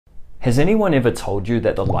Has anyone ever told you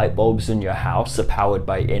that the light bulbs in your house are powered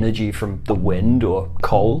by energy from the wind or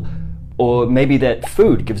coal? Or maybe that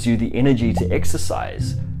food gives you the energy to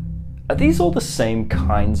exercise? Are these all the same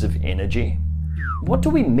kinds of energy? What do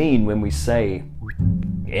we mean when we say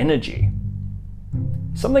energy?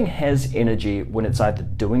 Something has energy when it's either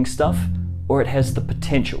doing stuff or it has the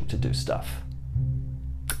potential to do stuff.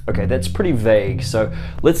 Okay, that's pretty vague, so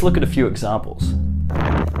let's look at a few examples.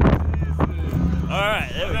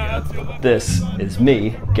 Alright, there we go. This is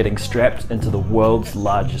me getting strapped into the world's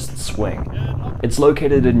largest swing. It's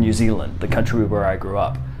located in New Zealand, the country where I grew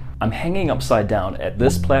up. I'm hanging upside down at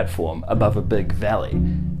this platform above a big valley.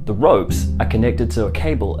 The ropes are connected to a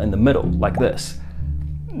cable in the middle, like this.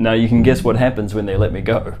 Now you can guess what happens when they let me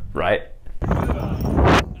go, right?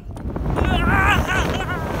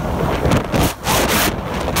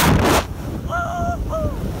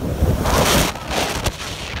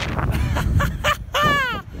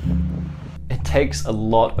 It takes a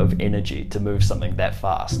lot of energy to move something that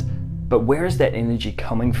fast. But where is that energy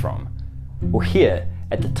coming from? Well, here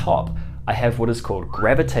at the top, I have what is called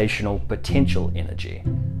gravitational potential energy.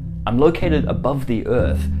 I'm located above the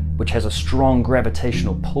Earth, which has a strong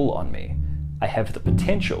gravitational pull on me. I have the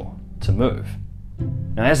potential to move.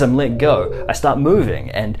 Now, as I'm let go, I start moving,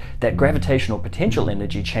 and that gravitational potential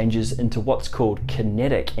energy changes into what's called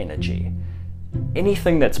kinetic energy.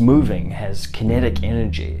 Anything that's moving has kinetic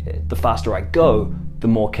energy. The faster I go, the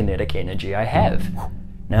more kinetic energy I have.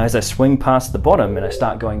 Now, as I swing past the bottom and I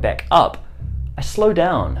start going back up, I slow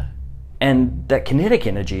down, and that kinetic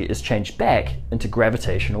energy is changed back into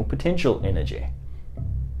gravitational potential energy.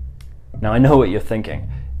 Now, I know what you're thinking.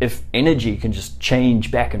 If energy can just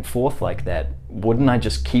change back and forth like that, wouldn't I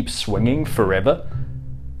just keep swinging forever?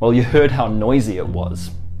 Well, you heard how noisy it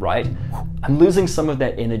was, right? I'm losing some of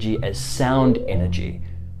that energy as sound energy,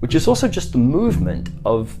 which is also just the movement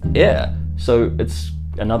of air, so it's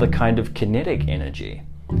another kind of kinetic energy.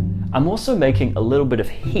 I'm also making a little bit of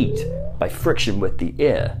heat by friction with the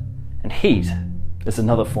air, and heat is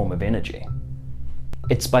another form of energy.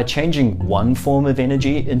 It's by changing one form of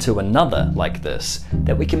energy into another, like this,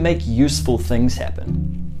 that we can make useful things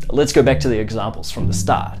happen. Let's go back to the examples from the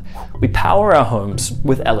start. We power our homes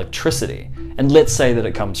with electricity, and let's say that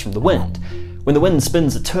it comes from the wind. When the wind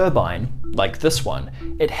spins a turbine, like this one,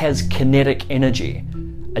 it has kinetic energy.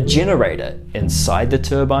 A generator inside the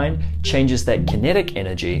turbine changes that kinetic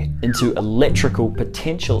energy into electrical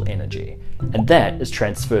potential energy, and that is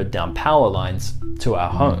transferred down power lines to our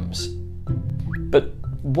homes. But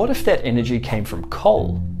what if that energy came from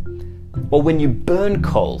coal? Well, when you burn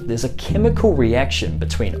coal, there's a chemical reaction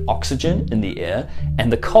between oxygen in the air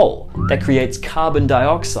and the coal that creates carbon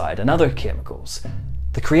dioxide and other chemicals.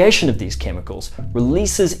 The creation of these chemicals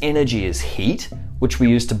releases energy as heat, which we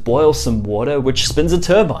use to boil some water, which spins a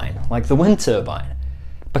turbine, like the wind turbine.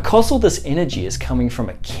 Because all this energy is coming from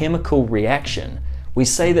a chemical reaction, we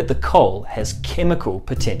say that the coal has chemical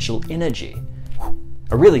potential energy.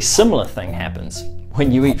 A really similar thing happens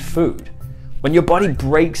when you eat food. When your body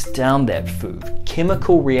breaks down that food,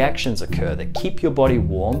 chemical reactions occur that keep your body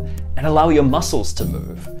warm and allow your muscles to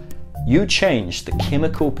move. You change the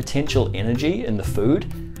chemical potential energy in the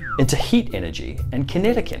food into heat energy and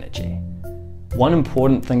kinetic energy. One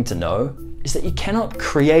important thing to know is that you cannot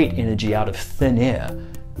create energy out of thin air.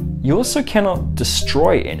 You also cannot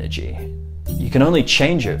destroy energy. You can only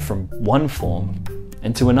change it from one form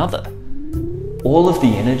into another. All of the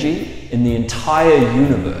energy in the entire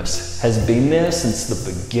universe has been there since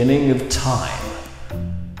the beginning of time.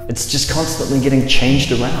 It's just constantly getting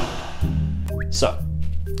changed around. So,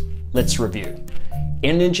 let's review.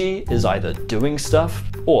 Energy is either doing stuff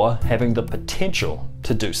or having the potential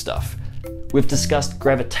to do stuff. We've discussed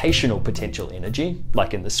gravitational potential energy,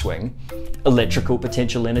 like in the swing, electrical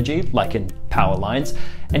potential energy, like in power lines,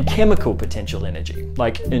 and chemical potential energy,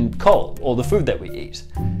 like in coal or the food that we eat.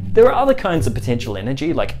 There are other kinds of potential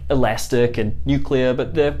energy, like elastic and nuclear,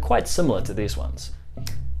 but they're quite similar to these ones.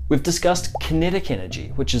 We've discussed kinetic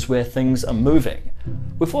energy, which is where things are moving.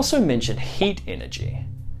 We've also mentioned heat energy.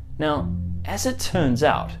 Now, as it turns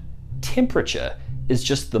out, temperature is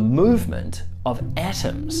just the movement of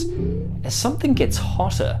atoms. As something gets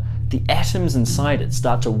hotter, the atoms inside it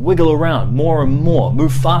start to wiggle around more and more,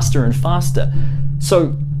 move faster and faster.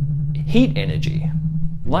 So heat energy,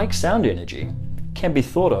 like sound energy, can be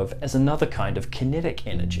thought of as another kind of kinetic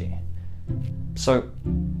energy. So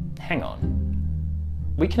hang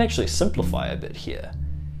on, we can actually simplify a bit here.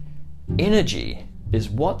 Energy is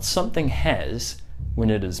what something has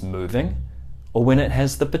when it is moving or when it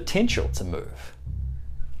has the potential to move.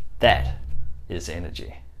 That is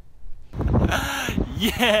energy.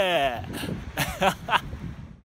 Yeah!